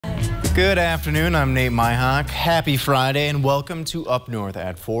Good afternoon, I'm Nate Myhock. Happy Friday and welcome to Up North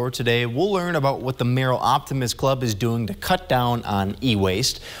at 4. Today we'll learn about what the Merrill Optimist Club is doing to cut down on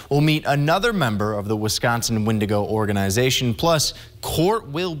e-waste. We'll meet another member of the Wisconsin Wendigo organization, plus court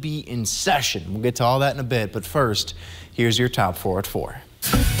will be in session. We'll get to all that in a bit, but first, here's your top 4 at 4.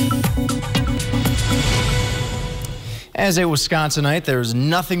 As a Wisconsinite, there's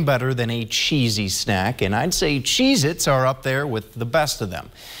nothing better than a cheesy snack, and I'd say Cheez-Its are up there with the best of them.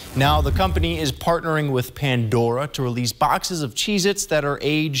 Now, the company is partnering with Pandora to release boxes of Cheez-Its that are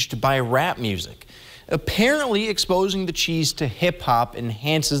aged by rap music. Apparently, exposing the cheese to hip-hop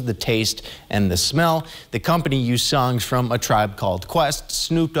enhances the taste and the smell. The company used songs from A Tribe Called Quest,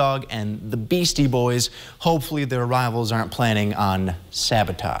 Snoop Dogg, and the Beastie Boys. Hopefully, their rivals aren't planning on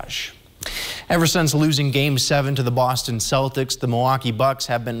sabotage. Ever since losing Game 7 to the Boston Celtics, the Milwaukee Bucks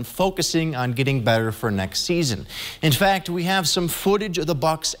have been focusing on getting better for next season. In fact, we have some footage of the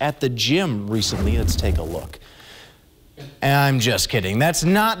Bucks at the gym recently. Let's take a look. I'm just kidding. That's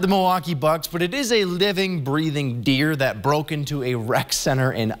not the Milwaukee Bucks, but it is a living, breathing deer that broke into a rec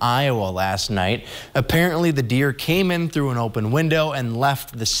center in Iowa last night. Apparently, the deer came in through an open window and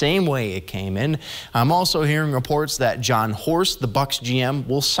left the same way it came in. I'm also hearing reports that John Horst, the Bucks GM,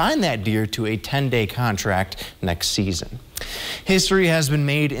 will sign that deer to a 10-day contract next season. History has been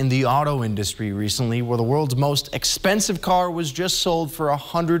made in the auto industry recently, where the world's most expensive car was just sold for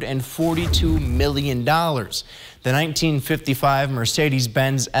 $142 million. The 1955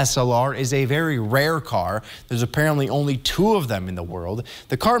 Mercedes-Benz SLR is a very rare car. There's apparently only 2 of them in the world.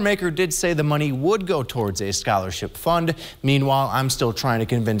 The car maker did say the money would go towards a scholarship fund. Meanwhile, I'm still trying to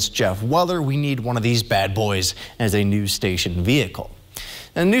convince Jeff Weller we need one of these bad boys as a news station vehicle.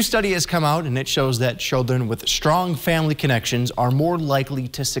 A new study has come out and it shows that children with strong family connections are more likely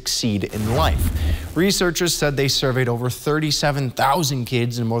to succeed in life. Researchers said they surveyed over 37,000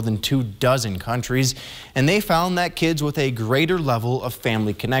 kids in more than 24 countries, and they found that kids with a greater level of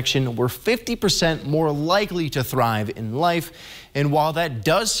family connection were 50% more likely to thrive in life. And while that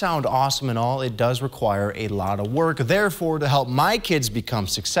does sound awesome and all, it does require a lot of work. Therefore, to help my kids become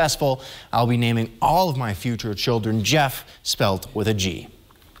successful, I'll be naming all of my future children Jeff, spelt with a G.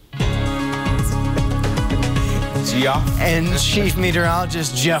 And Chief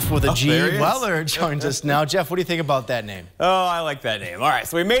Meteorologist Jeff with a G. Weller joins us now. Jeff, what do you think about that name? Oh, I like that name. All right,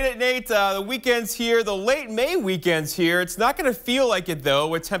 so we made it, Nate. The weekend's here, the late May weekend's here. It's not going to feel like it, though,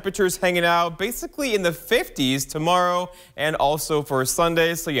 with temperatures hanging out basically in the 50s tomorrow and also for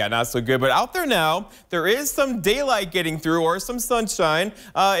Sunday. So, yeah, not so good. But out there now, there is some daylight getting through or some sunshine.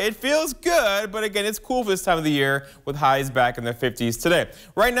 It feels good, but again, it's cool for this time of the year with highs back in the 50s today.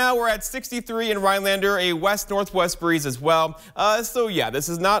 Right now, we're at 63 in Rhinelander, a west-northwest breeze as well. So yeah, this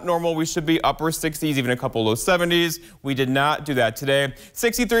is not normal. We should be upper 60s, even a couple low 70s. We did not do that today.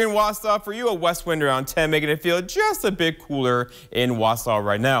 63 in Wausau for you, a west wind around 10, making it feel just a bit cooler in Wausau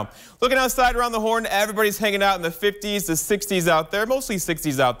right now. Looking outside around the horn, everybody's hanging out in the 50s to 60s out there, mostly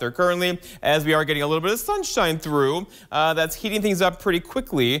 60s out there currently, as we are getting a little bit of sunshine through. That's heating things up pretty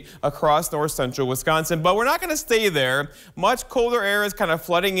quickly across north central Wisconsin, but we're not going to stay there. Much colder air is kind of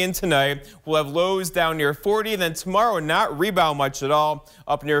flooding in tonight. We'll have lows down near 40, then tomorrow not rebound much at all,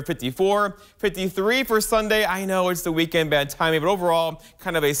 up near 54. 53 for Sunday. I know it's the weekend, bad timing, but overall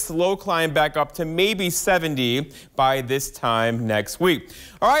kind of a slow climb back up to maybe 70 by this time next week.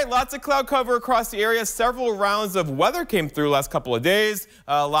 All right, lots of cloud cover across the area. Several rounds of weather came through last couple of days.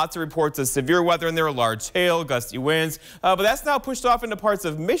 Lots of reports of severe weather in there, large hail, gusty winds, but that's now pushed off into parts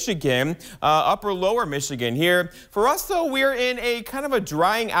of Michigan, upper lower Michigan here. For us though, we're in a kind of a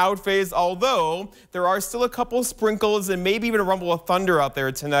drying out phase, although there are still a couple sprinkles and maybe even a rumble of thunder out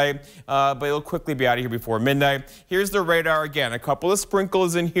there tonight, but it'll quickly be out of here before midnight. Here's the radar again, a couple of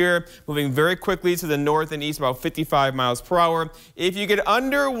sprinkles in here, moving very quickly to the north and east, about 55 miles per hour. If you get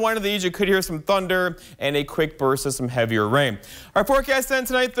under one of these, you could hear some thunder and a quick burst of some heavier rain. Our forecast then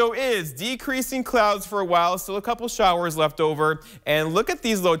tonight, though, is decreasing clouds for a while, still a couple showers left over, and look at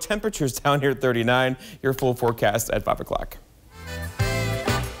these low temperatures down here at 39. Your full forecast at 5 o'clock.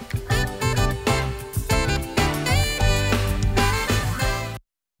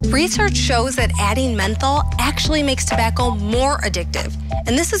 Research shows that adding menthol actually makes tobacco more addictive.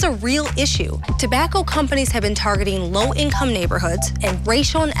 And this is a real issue. Tobacco companies have been targeting low-income neighborhoods and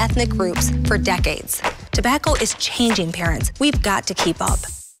racial and ethnic groups for decades. Tobacco is changing parents. We've got to keep up.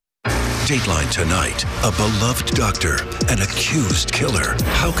 Dateline tonight. A beloved doctor, an accused killer.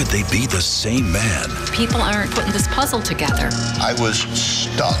 How could they be the same man? People aren't putting this puzzle together. I was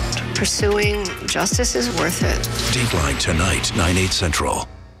stunned. Pursuing justice is worth it. Dateline tonight, 9/8 Central.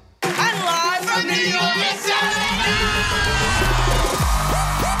 And live from New York City!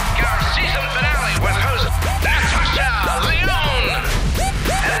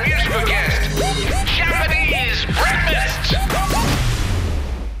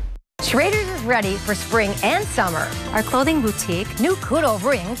 ready for spring and summer. Our clothing boutique, New Kudo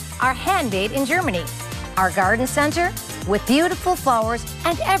Rings, are handmade in Germany. Our garden center, with beautiful flowers,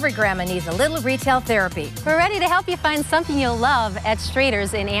 and every grandma needs a little retail therapy. We're ready to help you find something you'll love at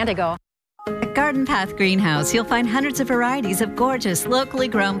Strader's in Antigo. At Garden Path Greenhouse, you'll find hundreds of varieties of gorgeous, locally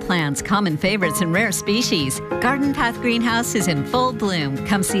grown plants, common favorites, and rare species. Garden Path Greenhouse is in full bloom.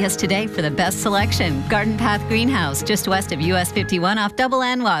 Come see us today for the best selection. Garden Path Greenhouse, just west of US 51 off Double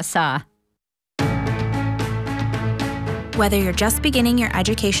N Wausau. Whether you're just beginning your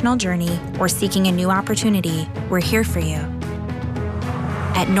educational journey or seeking a new opportunity, we're here for you.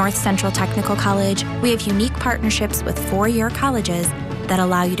 At North Central Technical College, we have unique partnerships with four-year colleges that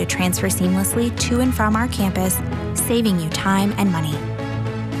allow you to transfer seamlessly to and from our campus, saving you time and money.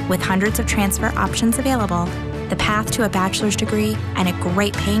 With hundreds of transfer options available, the path to a bachelor's degree and a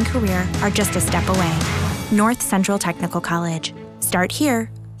great paying career are just a step away. North Central Technical College. Start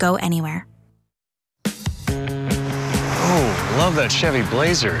here, go anywhere. Oh, love that Chevy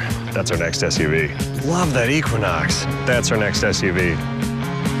Blazer. That's our next SUV. Love that Equinox. That's our next SUV.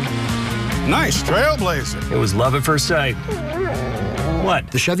 Nice Trailblazer. It was love at first sight. What?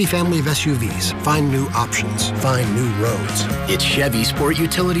 The Chevy family of SUVs. Find new options. Find new roads. It's Chevy Sport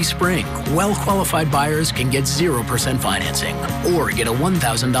Utility Spring. Well-qualified buyers can get 0% financing or get a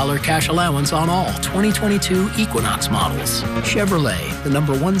 $1,000 cash allowance on all 2022 Equinox models. Chevrolet, the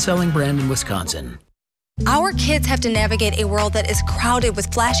 #1 selling brand in Wisconsin. Our kids have to navigate a world that is crowded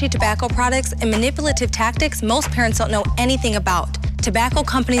with flashy tobacco products and manipulative tactics most parents don't know anything about. Tobacco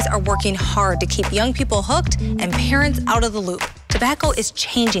companies are working hard to keep young people hooked and parents out of the loop. Tobacco is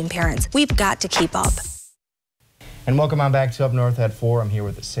changing parents. We've got to keep up. And welcome on back to Up North at 4. I'm here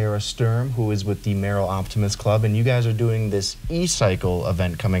with Sarah Sturm, who is with the Merrill Optimist Club, and you guys are doing this e-cycle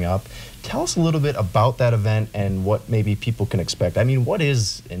event coming up. Tell us a little bit about that event and what maybe people can expect. I mean, what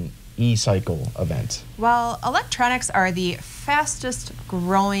is an e-cycle event? Well, electronics are the fastest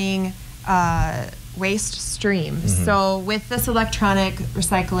growing waste stream. Mm-hmm. So with this electronic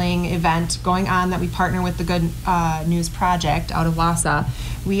recycling event going on that we partner with the Good News Project out of Wausau,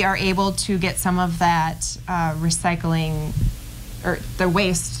 we are able to get some of that recycling, or the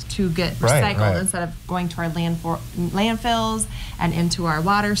waste to get recycled instead of going to our landfills and into our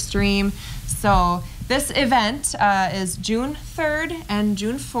water stream. So this event is June 3rd and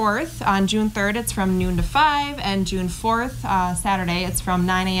June 4th. On June 3rd, it's from noon to 5, and June 4th, Saturday, it's from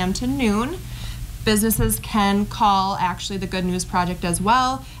 9 a.m. to noon. Businesses can call actually the Good News Project as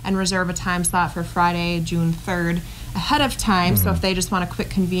well and reserve a time slot for Friday, June 3rd ahead of time. Mm-hmm. So if they just want a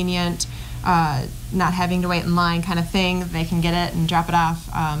quick, convenient, not having to wait in line kind of thing, they can get it and drop it off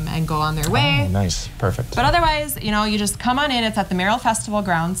and go on their way. Oh, nice. Perfect. But otherwise, you know, you just come on in. It's at the Merrill Festival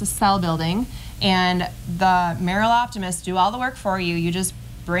Grounds, the Cell Building, and the Merrill Optimists do all the work for you. You just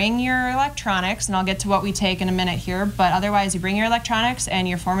bring your electronics, and I'll get to what we take in a minute here, but otherwise you bring your electronics and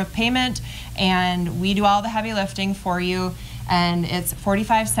your form of payment, and we do all the heavy lifting for you, and it's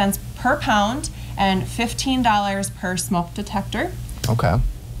 45 cents per pound and $15 per smoke detector. Okay.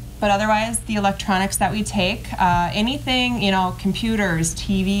 But otherwise, the electronics that we take, anything, you know, computers,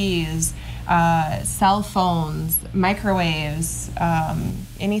 TVs, cell phones, microwaves,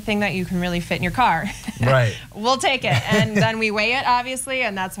 anything that you can really fit in your car. Right. We'll take it. And then we weigh it, obviously,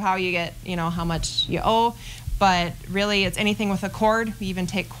 and that's how you get, you know, how much you owe. But really, it's anything with a cord. We even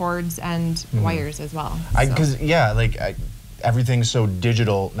take cords and wires as well. Because, yeah, like, everything's so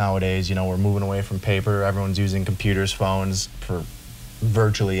digital nowadays. You know, we're moving away from paper. Everyone's using computers, phones for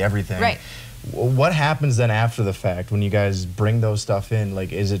virtually everything. Right. What happens then after the fact when you guys bring those stuff in?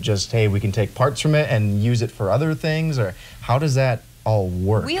 Like, is it just, hey, we can take parts from it and use it for other things, or how does that all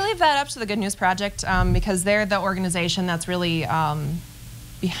work? We leave that up to the Good News Project because they're the organization that's really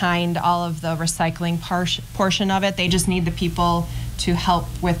behind all of the recycling portion of it. They just need the people to help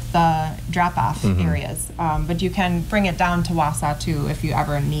with the drop-off areas. But you can bring it down to Wausau, too, if you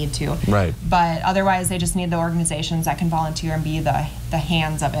ever need to. Right. But otherwise, they just need the organizations that can volunteer and be the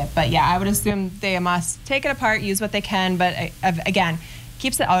hands of it. But, yeah, I would assume they must take it apart, use what they can, but, again,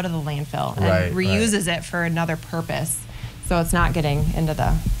 keeps it out of the landfill and reuses it for another purpose. So it's not getting into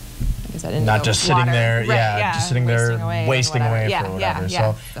the... Not just sitting there, just sitting there wasting away for whatever.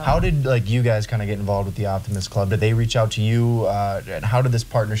 So how did you guys kind of get involved with the Optimist Club? Did they reach out to you? And how did this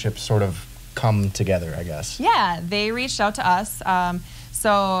partnership sort of come together, I guess? Yeah, they reached out to us. So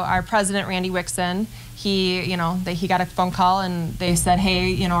our president, Randy Wixon, he got a phone call and they said,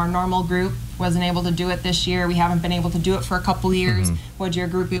 hey, our normal group wasn't able to do it this year. We haven't been able to do it for a couple years. Would your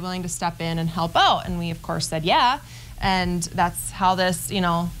group be willing to step in and help out? And we, of course, said yeah. And that's how this,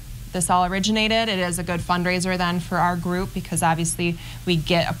 this all originated. It is a good fundraiser then for our group because obviously we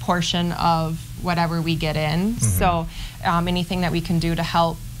get a portion of whatever we get in. So anything that we can do to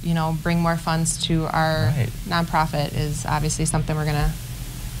help, you know, bring more funds to our nonprofit is obviously something we're gonna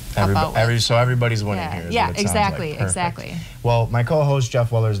help out with. So everybody's winning here. Yeah, exactly, exactly. Well, my co-host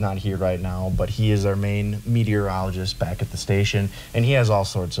Jeff Weller is not here right now, but he is our main meteorologist back at the station, and he has all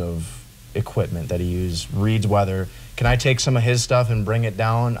sorts of equipment that he uses, reads weather. Can I take some of his stuff and bring it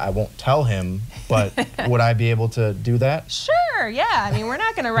down? I won't tell him, but would I be able to do that? Sure, yeah. I mean, we're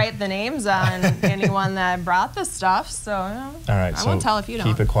not going to write the names on anyone that brought the stuff, so all right, I won't tell if you don't.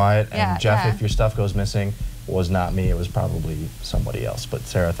 Keep it quiet. Yeah, and Jeff, if your stuff goes missing, it was not me. It was probably somebody else. But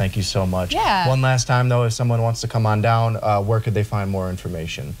Sarah, thank you so much. Yeah. One last time, though, if someone wants to come on down, where could they find more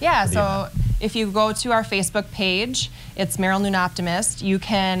information? Yeah, so if you go to our Facebook page, it's Merrill Noon Optimist. You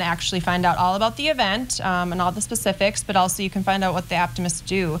can actually find out all about the event and all the specifics, but also you can find out what the Optimists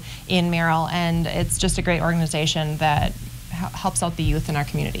do in Merrill, and it's just a great organization that helps out the youth in our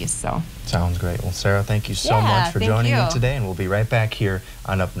communities. So sounds great. Well, Sarah, thank you so much for joining me today, and we'll be right back here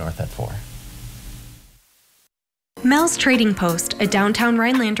on Up North at 4. Mel's Trading Post, a downtown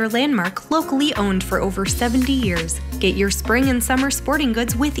Rhinelander landmark locally owned for over 70 years. Get your spring and summer sporting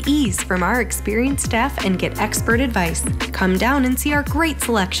goods with ease from our experienced staff and get expert advice. Come down and see our great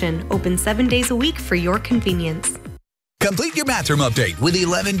selection, open 7 days a week for your convenience. Complete your bathroom update with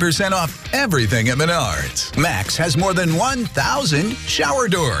 11% off everything at Menards. Max has more than 1,000 shower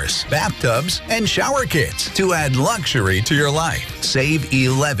doors, bathtubs, and shower kits to add luxury to your life. Save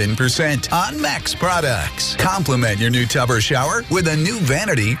 11% on Max products. Complement your new tub or shower with a new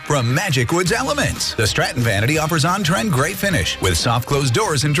vanity from Magic Woods Elements. The Stratton vanity offers on-trend gray finish with soft closed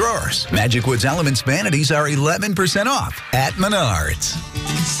doors and drawers. Magic Woods Elements vanities are 11% off at Menards.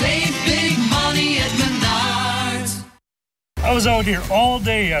 Save big money at Menards. I was out here all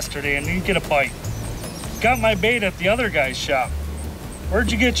day yesterday and didn't get a bite. Got my bait at the other guy's shop.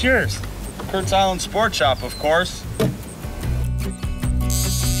 Where'd you get yours? Kurt's Island Sport Shop, of course.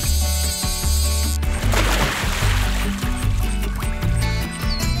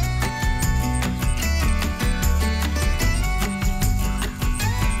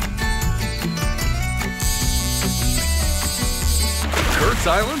 Kurt's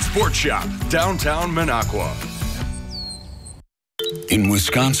Island Sports Shop, downtown Minocqua. In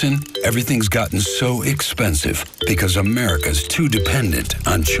Wisconsin, everything's gotten so expensive because America's too dependent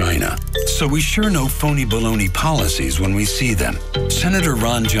on China. So we sure know phony baloney policies when we see them. Senator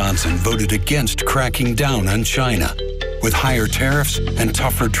Ron Johnson voted against cracking down on China with higher tariffs and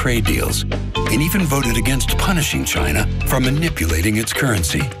tougher trade deals, and even voted against punishing China for manipulating its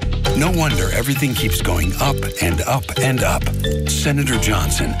currency. No wonder everything keeps going up and up and up. Senator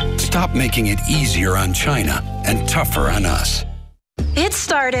Johnson, stop making it easier on China and tougher on us. It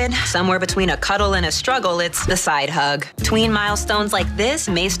started somewhere between a cuddle and a struggle. It's the side hug. Tween milestones like this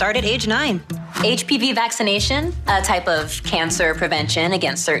may start at age 9. HPV vaccination, a type of cancer prevention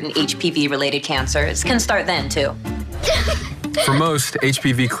against certain HPV-related cancers, can start then, too. For most,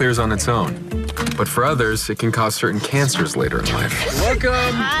 HPV clears on its own. But for others, it can cause certain cancers later in life. Welcome!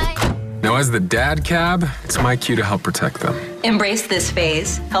 Hi. Now, as the dad cab, it's my cue to help protect them. Embrace this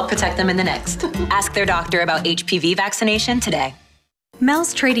phase. Help protect them in the next. Ask their doctor about HPV vaccination today.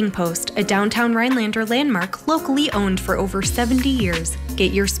 Mel's Trading Post, a downtown Rhinelander landmark locally owned for over 70 years.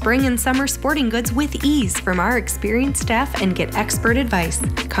 Get your spring and summer sporting goods with ease from our experienced staff and get expert advice.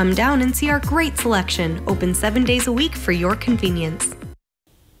 Come down and see our great selection, open 7 days a week for your convenience.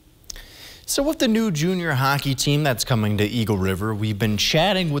 So with the new junior hockey team that's coming to Eagle River, we've been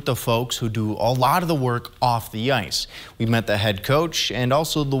chatting with the folks who do a lot of the work off the ice. We met the head coach and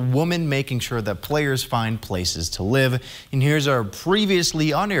also the woman making sure that players find places to live. And here's our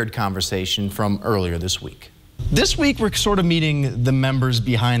previously unaired conversation from earlier this week. This week, we're sort of meeting the members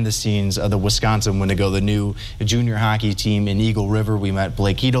behind the scenes of the Wisconsin Wendigo, the new junior hockey team in Eagle River. We met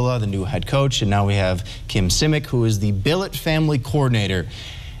Blake Idola, the new head coach, and now we have Kim Simic, who is the Billet family coordinator.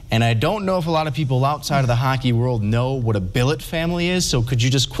 And I don't know if a lot of people outside of the hockey world know what a billet family is, so could you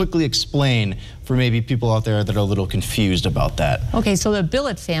just quickly explain for maybe people out there that are a little confused about that? Okay, so the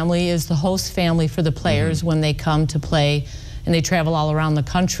billet family is the host family for the players when they come to play and they travel all around the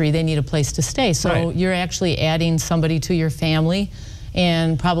country. They need a place to stay. So you're actually adding somebody to your family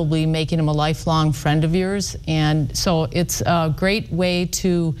and probably making them a lifelong friend of yours. And so it's a great way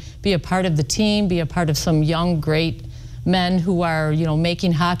to be a part of the team, be a part of some young, great men who are, you know,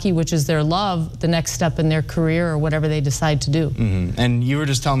 making hockey, which is their love, the next step in their career or whatever they decide to do. And you were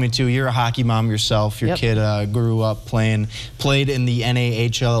just telling me too, you're a hockey mom yourself. Your kid grew up played in the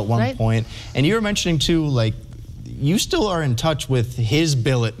NAHL at one point. And you were mentioning too, like, you still are in touch with his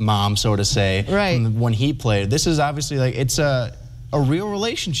billet mom, so to say, from when he played. This is obviously like, it's a a real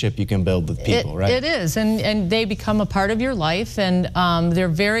relationship you can build with people, right? It is, and they become a part of your life, and they're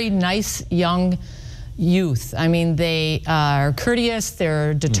very nice young youth. I mean, they are courteous,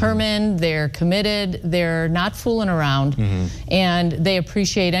 they're determined, they're committed, they're not fooling around, and they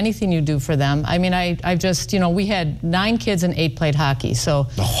appreciate anything you do for them. I mean, I've just, you know, we had 9 kids and 8 played hockey, so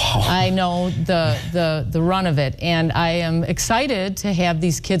I know the run of it, and I am excited to have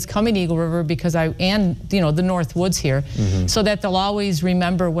these kids coming to Eagle River because and you know, the North Woods here, so that they'll always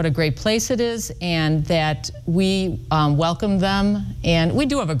remember what a great place it is, and that we welcome them, and we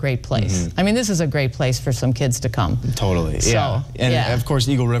do have a great place. I mean, this is a great place for some kids to come. Totally, so, yeah. And of course,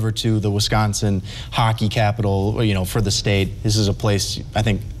 Eagle River too, the Wisconsin hockey capital, you know, for the state. This is a place, I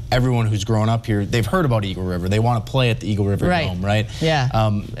think, everyone who's grown up here, they've heard about Eagle River. They want to play at the Eagle River Dome, right? Yeah.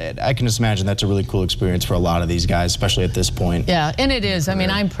 I can just imagine that's a really cool experience for a lot of these guys, especially at this point. Yeah, and it is. I mean,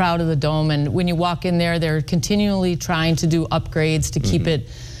 I'm proud of the Dome, and when you walk in there, they're continually trying to do upgrades to keep it,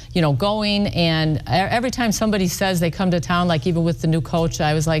 you know, going. And every time somebody says they come to town, like even with the new coach,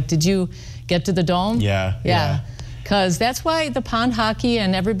 I was like, did you get to the Dome? Yeah. Because that's why the pond hockey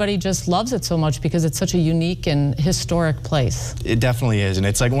and everybody just loves it so much, because it's such a unique and historic place. It definitely is, and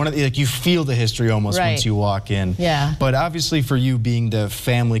it's like one of the, like, you feel the history almost once you walk in. Yeah. But obviously for you being the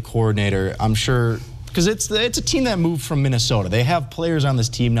family coordinator, I'm sure, because it's a team that moved from Minnesota. They have players on this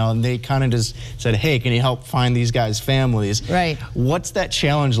team now, and they kind of just said, hey, can you help find these guys' families? Right. What's that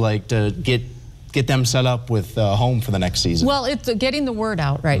challenge like to get them set up with a home for the next season? Well, it's getting the word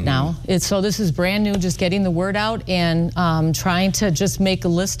out right now. So this is brand new, just getting the word out and trying to just make a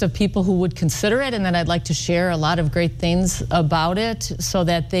list of people who would consider it, and then I'd like to share a lot of great things about it so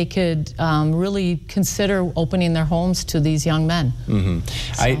that they could really consider opening their homes to these young men.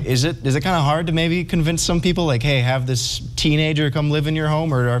 Is it kind of hard to maybe convince some people, like, hey, have this teenager come live in your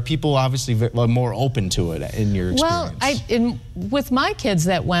home, or are people obviously more open to it in your experience? Well, with my kids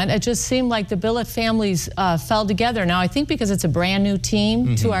that went, it just seemed like the billet families fell together. Now, I think because it's a brand new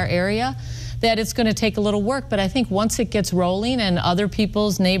team to our area, that it's going to take a little work, but I think once it gets rolling and other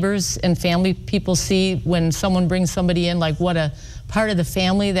people's neighbors and family people see when someone brings somebody in, like what a part of the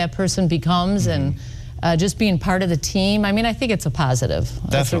family that person becomes, and just being part of the team, I mean, I think it's a positive.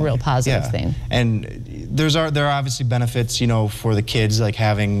 That's a real positive thing. And there are obviously benefits, you know, for the kids, like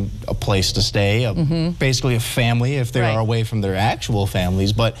having a place to stay, basically a family if they are away from their actual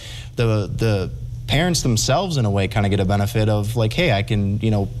families, but the parents themselves in a way kind of get a benefit of, like, hey, I can,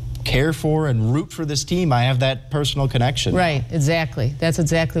 you know, care for and root for this team. I have that personal connection. Right, exactly. That's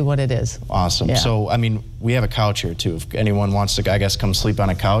exactly what it is. Awesome. Yeah. So, I mean, we have a couch here too. If anyone wants to, I guess, come sleep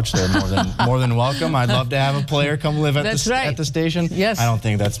on a couch, they're more than welcome. I'd love to have a player come live at at the station. Yes. I don't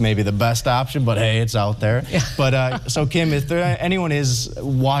think that's maybe the best option, but hey, it's out there. Yeah. But so Kim, if anyone is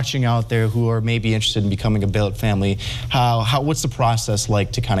watching out there who are maybe interested in becoming a billet family, what's the process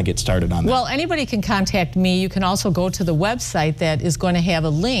like to kind of get started on that? Well, anybody can contact me. You can also go to the website that is going to have a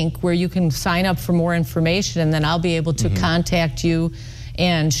link where you can sign up for more information, and then I'll be able to contact you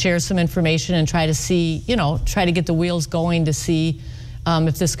and share some information and try to see, you know, try to get the wheels going to see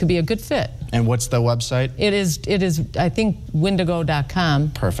if this could be a good fit. And what's the website? It is I think,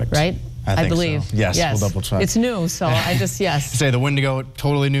 Wendigo.com. Perfect. Right? I believe. So. Yes, we'll double check. It's new, so I just, Say the Wendigo,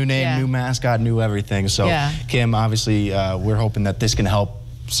 totally new name, new mascot, new everything. So, Kim, obviously, we're hoping that this can help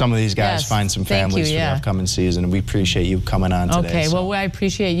some of these guys find some families for the upcoming season, and we appreciate you coming on today. Okay, well, I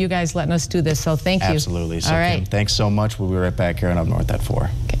appreciate you guys letting us do this, so thank you. Absolutely. So, all right. Kim, thanks so much. We'll be right back here on Up North at 4.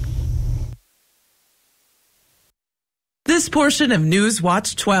 Okay. This portion of News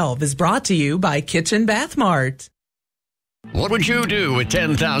Watch 12 is brought to you by Kitchen Bath Mart. What would you do with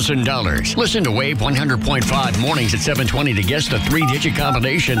 $10,000? Listen to Wave 100.5 mornings at 7:20 to guess the 3-digit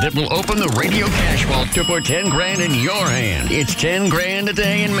combination that will open the radio cash vault to put 10 grand in your hand. It's 10 grand a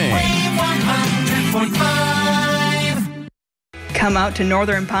day in May. Wave 100.5. Come out to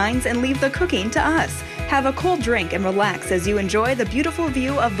Northern Pines and leave the cooking to us. Have a cold drink and relax as you enjoy the beautiful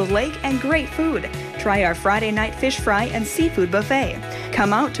view of the lake and great food. Try our Friday night fish fry and seafood buffet.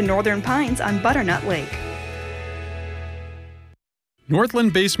 Come out to Northern Pines on Butternut Lake.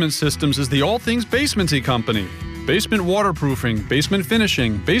 Northland Basement Systems is the all things basement-y company. Basement waterproofing, basement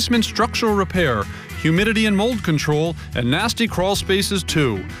finishing, basement structural repair, humidity and mold control, and nasty crawl spaces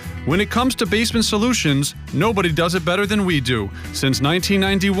too. When it comes to basement solutions, nobody does it better than we do. Since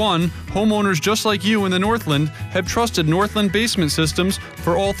 1991, homeowners just like you in the Northland have trusted Northland Basement Systems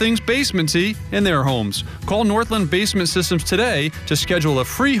for all things basement-y in their homes. Call Northland Basement Systems today to schedule a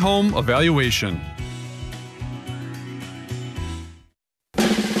free home evaluation.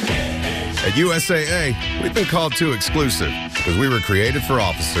 At USAA, we've been called too exclusive because we were created for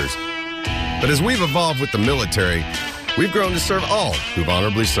officers. But as we've evolved with the military, we've grown to serve all who've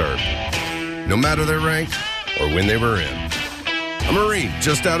honorably served, no matter their rank or when they were in. A Marine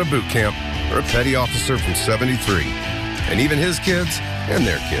just out of boot camp or a petty officer from 73, and even his kids and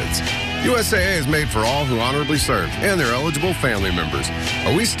their kids. USAA is made for all who honorably served and their eligible family members.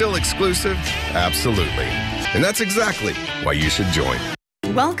 Are we still exclusive? Absolutely. And that's exactly why you should join.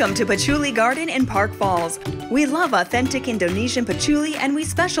 Welcome to Patchouli Garden in Park Falls. We love authentic Indonesian patchouli and we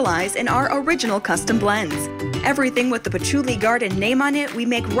specialize in our original custom blends. Everything with the Patchouli Garden name on it we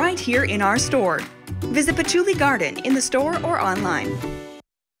make right here in our store. Visit Patchouli Garden in the store or online.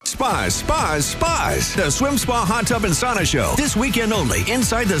 Spas. The Swim Spa Hot Tub and Sauna Show. This weekend only,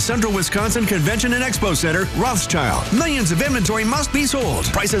 inside the Central Wisconsin Convention and Expo Center, Rothschild. Millions of inventory must be sold.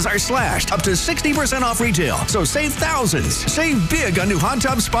 Prices are slashed, up to 60% off retail. So save thousands. Save big on new hot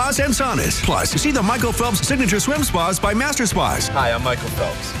tub spas and saunas. Plus, see the Michael Phelps Signature Swim Spas by Master Spas. Hi, I'm Michael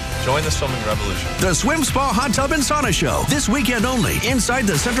Phelps. Join the swimming revolution. The Swim Spa Hot Tub and Sauna Show. This weekend only, inside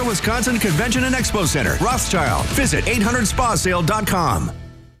the Central Wisconsin Convention and Expo Center, Rothschild. Visit 800spasale.com.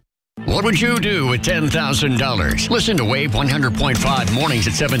 What would you do with $10,000? Listen to Wave 100.5 mornings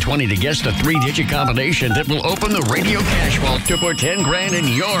at 7:20 to guess the 3-digit combination that will open the radio cash vault to put 10 grand in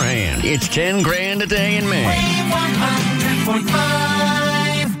your hand. It's 10 grand a day in May. Wave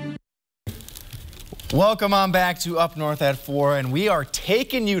 100.5. Welcome on back to Up North at 4, and we are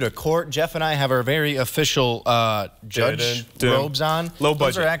taking you to court. Jeff and I have our very official judge robes on. Low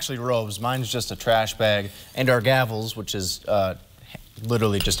budget. Those are actually robes. Mine's just a trash bag, and our gavels, which is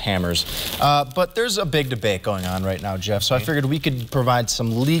literally just hammers. But there's a big debate going on right now, Jeff, so I figured we could provide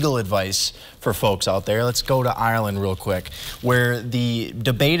some legal advice for folks out there. Let's go to Ireland real quick, where the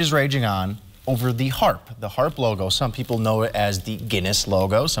debate is raging on over the harp logo. Some people know it as the Guinness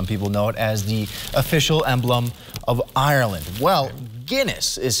logo. Some people know it as the official emblem of Ireland. Well,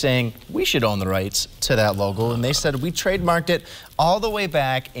 Guinness is saying we should own the rights to that logo, and they said we trademarked it all the way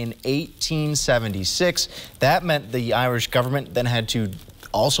back in 1876. That meant the Irish government then had to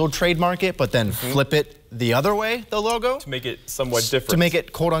also trademark it, but then flip it the other way, the logo. To make it somewhat different. To make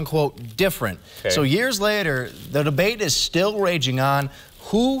it quote-unquote different. Okay. So years later, the debate is still raging on.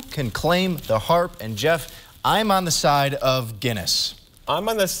 Who can claim the harp? And Jeff, I'm on the side of Guinness. I'm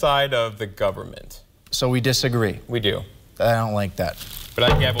on the side of the government. So we disagree. We do. I don't like that. But I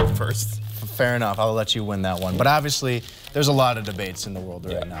gavelled first. Fair enough. I'll let you win that one. But obviously, there's a lot of debates in the world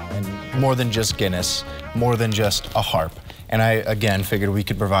right now. And more than just Guinness, more than just a harp. And I, again, figured we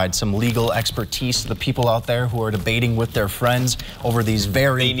could provide some legal expertise to the people out there who are debating with their friends over these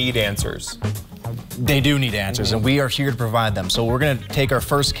very... They need answers. They do need answers, and we are here to provide them. So we're going to take our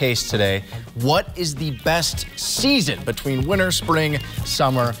first case today. What is the best season between winter, spring,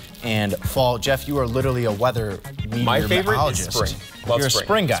 summer, and fall? Jeff, you are literally a weather meteorologist. My favorite is spring. Love You're spring. a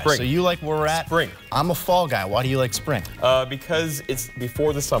spring guy, Spring. so you like where we're at? Spring. I'm a fall guy. Why do you like spring? Because it's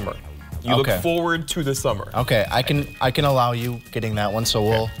before the summer. You look forward to the summer. Okay, I can allow you getting that one, so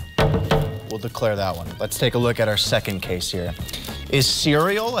we'll declare that one. Let's take a look at our second case here. Is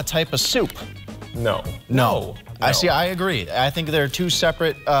cereal a type of soup? No. No. I agree. I think there are two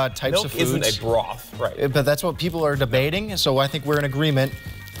separate types of foods. Milk isn't a broth, right? But that's what people are debating, so I think we're in agreement.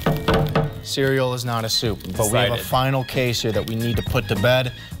 Cereal is not a soup. But we have a final case here that we need to put to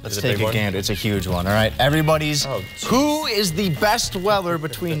bed. Let's take a gander. It's a huge one, all right? Everybody's, who is the best weller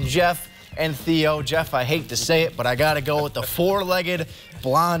between Jeff and Theo? Jeff, I hate to say it, but I got to go with the four-legged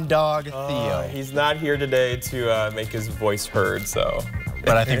blonde dog, Theo. He's not here today to make his voice heard, so...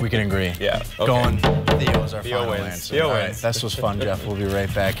 But I think we can agree. Yeah. Okay. Going, Theo is our Theo final wins. answer. Theo All wins. right, this was fun, Jeff. We'll be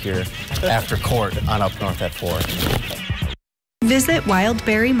right back here after court on Up North at 4. Visit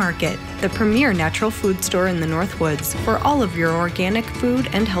Wildberry Market, the premier natural food store in the Northwoods, for all of your organic food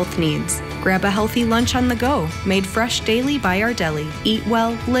and health needs. Grab a healthy lunch on the go, made fresh daily by our deli. Eat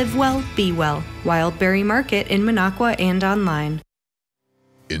well, live well, be well. Wildberry Market in Minocqua and online.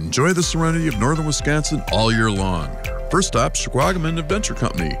 Enjoy the serenity of northern Wisconsin all year long. First stop, Shquagaman Adventure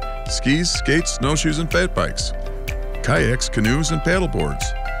Company. Skis, skates, snowshoes, and fat bikes. Kayaks, canoes, and paddleboards.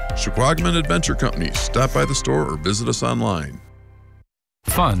 Shquagaman Adventure Company. Stop by the store or visit us online.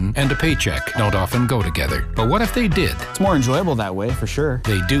 Fun and a paycheck don't often go together. But what if they did? It's more enjoyable that way, for sure.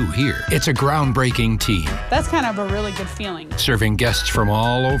 They do here. It's a groundbreaking team. That's kind of a really good feeling. Serving guests from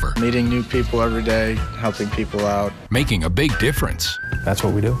all over. Meeting new people every day, helping people out. Making a big difference. That's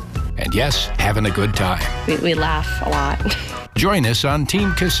what we do. And yes, having a good time. We laugh a lot. Join us on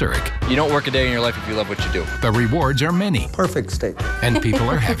Team Kasurik. You don't work a day in your life if you love what you do. The rewards are many. Perfect statement. And people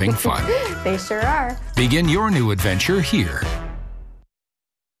are having fun. They sure are. Begin your new adventure here.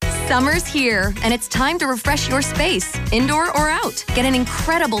 Summer's here, and it's time to refresh your space, indoor or out. Get an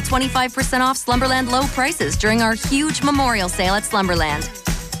incredible 25% off Slumberland low prices during our huge memorial sale at Slumberland.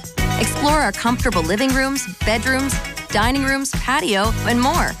 Explore our comfortable living rooms, bedrooms, dining rooms, patio, and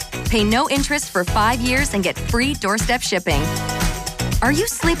more. Pay no interest for 5 years and get free doorstep shipping. Are you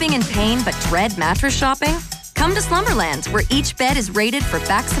sleeping in pain but dread mattress shopping? Come to Slumberland, where each bed is rated for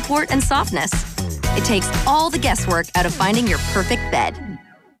back support and softness. It takes all the guesswork out of finding your perfect bed.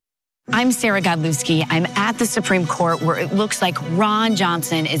 I'm Sarah Godlewski. I'm at the Supreme Court, where it looks like Ron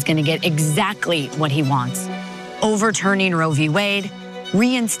Johnson is going to get exactly what he wants. Overturning Roe v. Wade,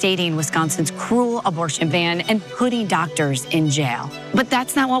 reinstating Wisconsin's cruel abortion ban, and putting doctors in jail. But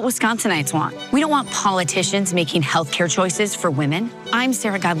that's not what Wisconsinites want. We don't want politicians making healthcare choices for women. I'm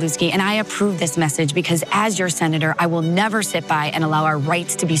Sarah Godlewski, and I approve this message because as your senator, I will never sit by and allow our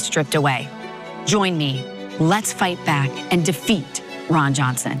rights to be stripped away. Join me. Let's fight back and defeat Ron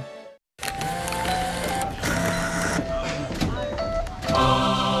Johnson.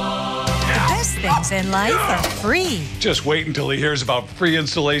 Things in life are free. Just wait until he hears about free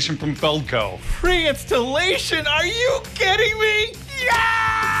installation from Feldco. Free installation? Are you kidding me?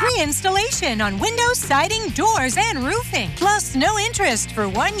 Yeah! Free installation on windows, siding, doors, and roofing. Plus no interest for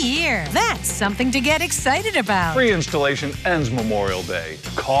 1 year. That's something to get excited about. Free installation ends Memorial Day.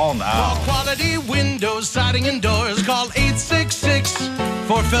 Call now. For quality windows, siding, and doors, call 866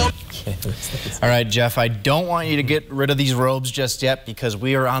 for Feldco. All right, Jeff, I don't want you to get rid of these robes just yet because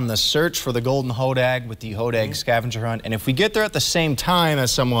we are on the search for the golden hodag with the hodag scavenger hunt. And if we get there at the same time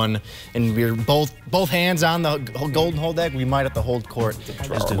as someone and we're both hands on the golden hodag, we might have to hold court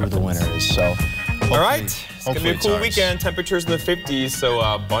as to who the winner is. So, all right, it's going to be a cool weekend. Temperatures in the 50s, so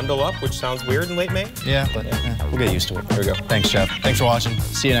bundle up, which sounds weird in late May. Yeah, but we'll get used to it. There we go. Thanks, Jeff. Thanks for watching.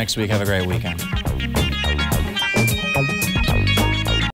 See you next week. Have a great weekend.